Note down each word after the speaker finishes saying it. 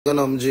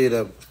Gonna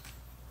them.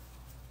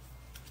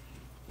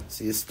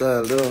 See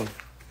style though.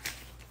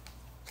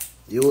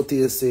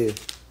 UTC.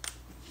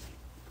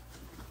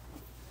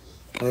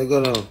 I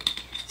gonna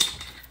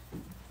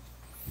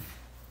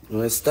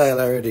my style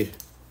already.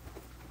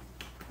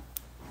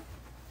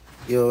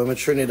 Yo, I'm a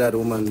Trinidad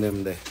woman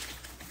them there.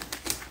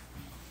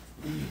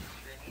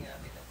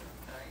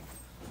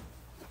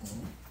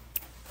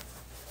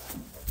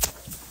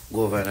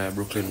 Go over there,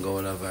 Brooklyn, go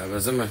over there,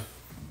 isn't it?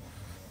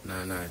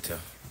 Nah, tell.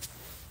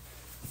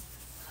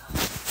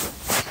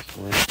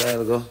 My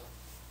style go.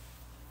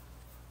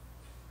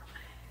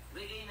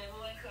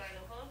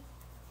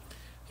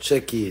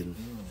 Check in.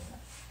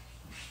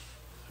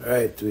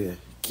 Right way.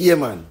 Key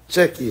man,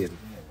 check in.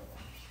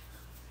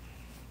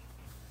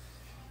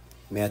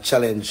 May I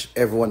challenge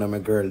every one of my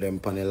girl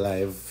them on the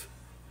live.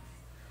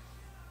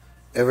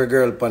 Every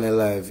girl on the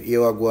live,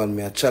 here I go on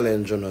me a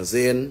challenge on a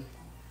Zane.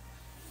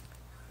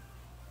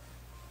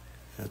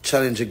 I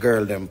challenge a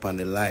girl them on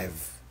the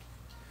live.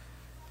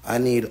 I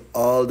need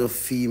all the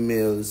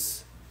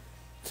females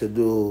to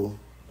do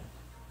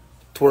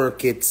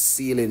twerk it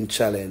ceiling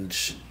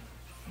challenge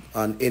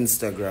on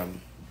Instagram.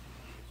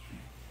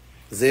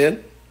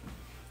 Zane?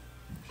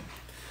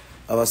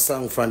 I have a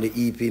song from the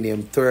EP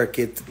named Twerk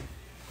It.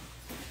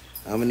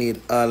 I'm gonna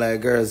need all our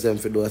girls them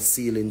to do a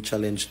ceiling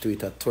challenge to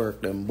it, a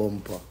twerk them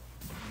bumper.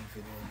 If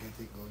you don't get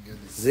it, go get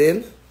it.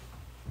 Zane?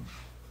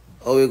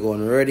 How we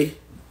going? Ready?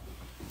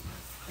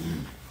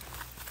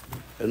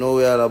 You know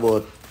we all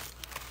about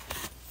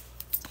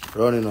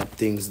running up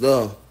things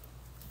though.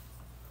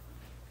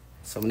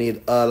 So I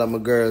need all of my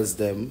girls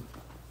them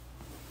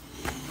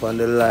on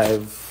the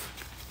live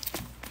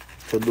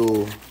to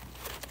do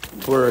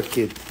twerk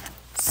it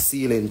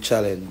ceiling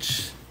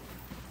challenge.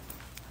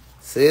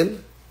 See?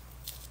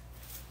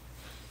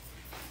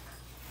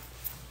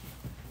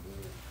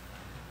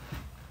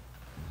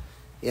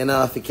 You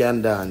know if you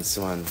can dance,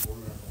 man.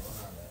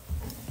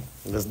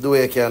 Just do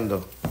what you can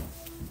do.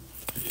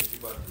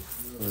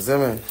 You see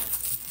me?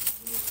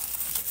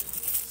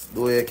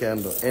 Do what you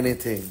can do.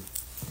 Anything.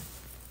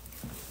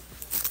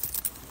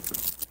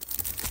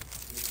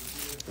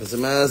 You see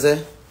me, I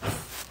say?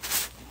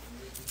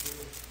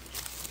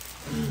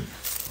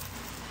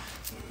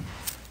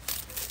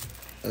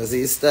 You see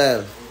his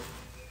style?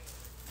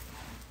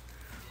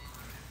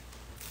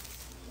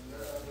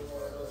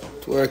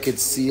 Twerk it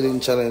ceiling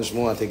challenge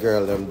more the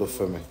girl them do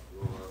for me.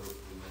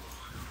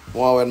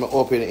 More when I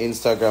open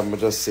Instagram I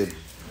just say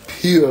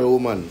pure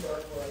woman.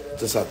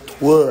 Just a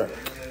twerk.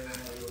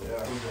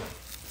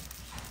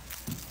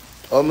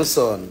 Oh my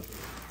son.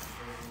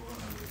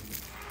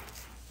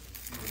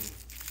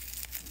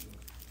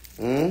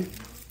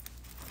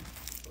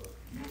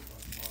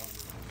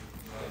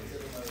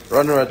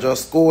 Runner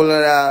just school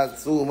and that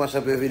so much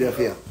up a video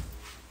for you.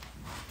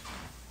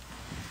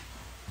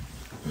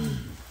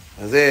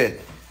 That's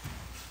it.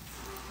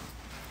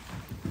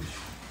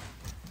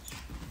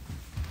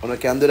 You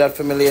can do that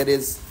for me,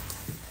 ladies.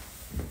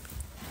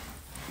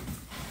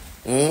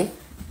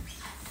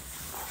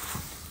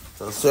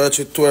 So search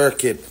it,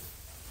 twerk it.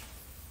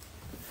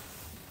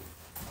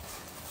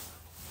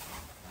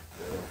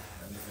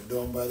 And if you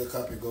don't buy the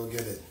copy, go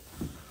get it.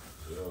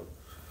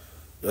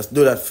 Just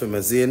do that for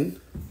me, Zin.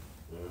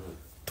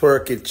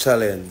 Twerk it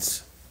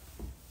challenge.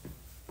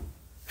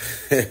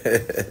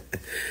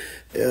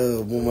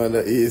 Yo, woman,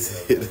 that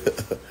easy.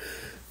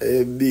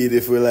 Indeed,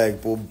 if we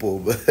like pum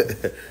pum.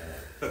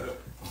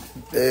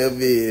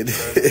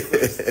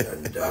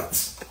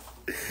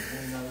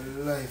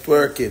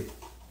 Twerk it.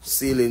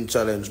 Ceiling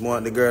challenge. More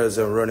the girls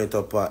and run it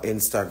up on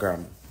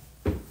Instagram.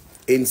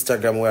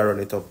 Instagram where I run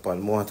it up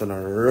on. More to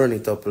run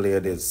it up,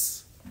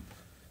 ladies.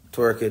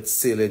 Twerk it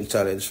ceiling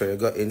challenge. So you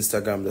got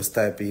Instagram, just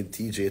type in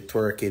Teejay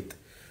twerk it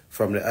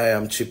from the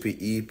Am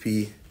Chippy EP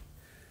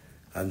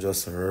and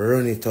just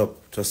run it up.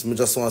 Me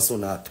just want to see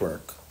that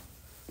twerk.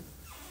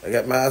 You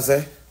get me, I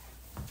say?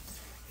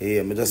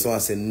 Yeah, me just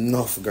want to see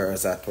enough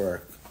girls at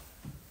work.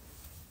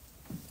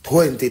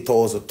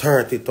 20,000,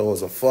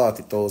 30,000,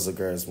 40,000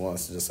 girls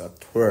wants to just at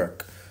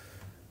work.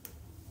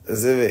 You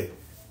see me?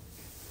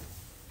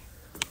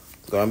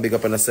 Go and big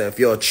up on yourself.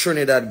 Yo,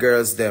 Trinidad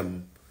girls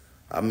them.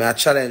 I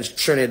challenge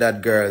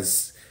Trinidad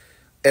girls.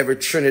 Every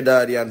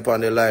Trinidadian on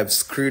the live,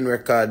 screen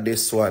record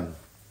this one.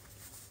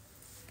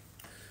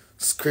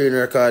 Screen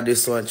record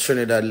this one,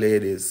 Trinidad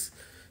ladies.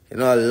 You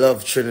know I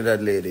love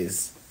Trinidad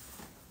ladies.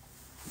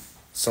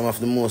 Some of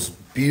the most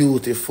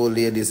beautiful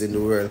ladies in the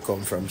world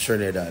come from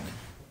Trinidad.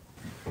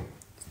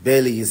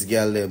 Bellies,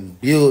 girl, them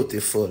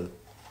beautiful.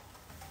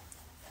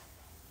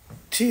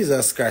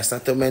 Jesus Christ,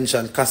 not to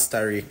mention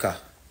Costa Rica.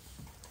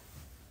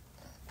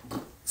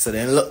 So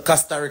then look,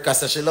 Costa Rica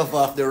says she love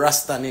off the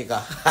Rasta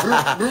nigga.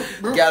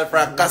 Girl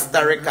from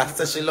Costa Rica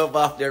says she love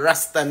off the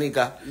Rasta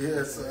nigga.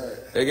 Yes, sir.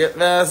 You get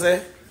me, I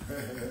say?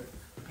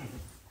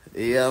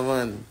 Yeah,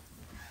 man.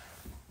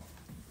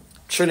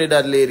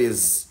 Trinidad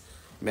ladies,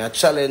 may I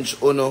challenge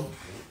Uno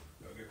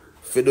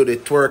if you do the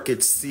twerk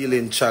it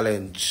ceiling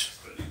challenge.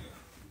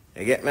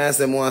 You get me? I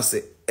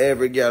say,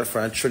 every girl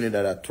from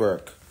Trinidad at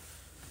twerk.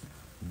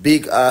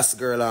 Big ass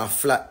girl and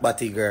flat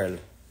body girl.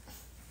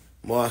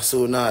 More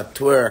so not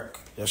twerk.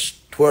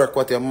 Just twerk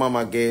what your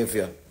mama gave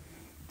you.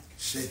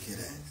 Shake it,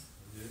 eh?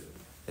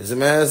 Is it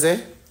me, I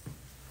say?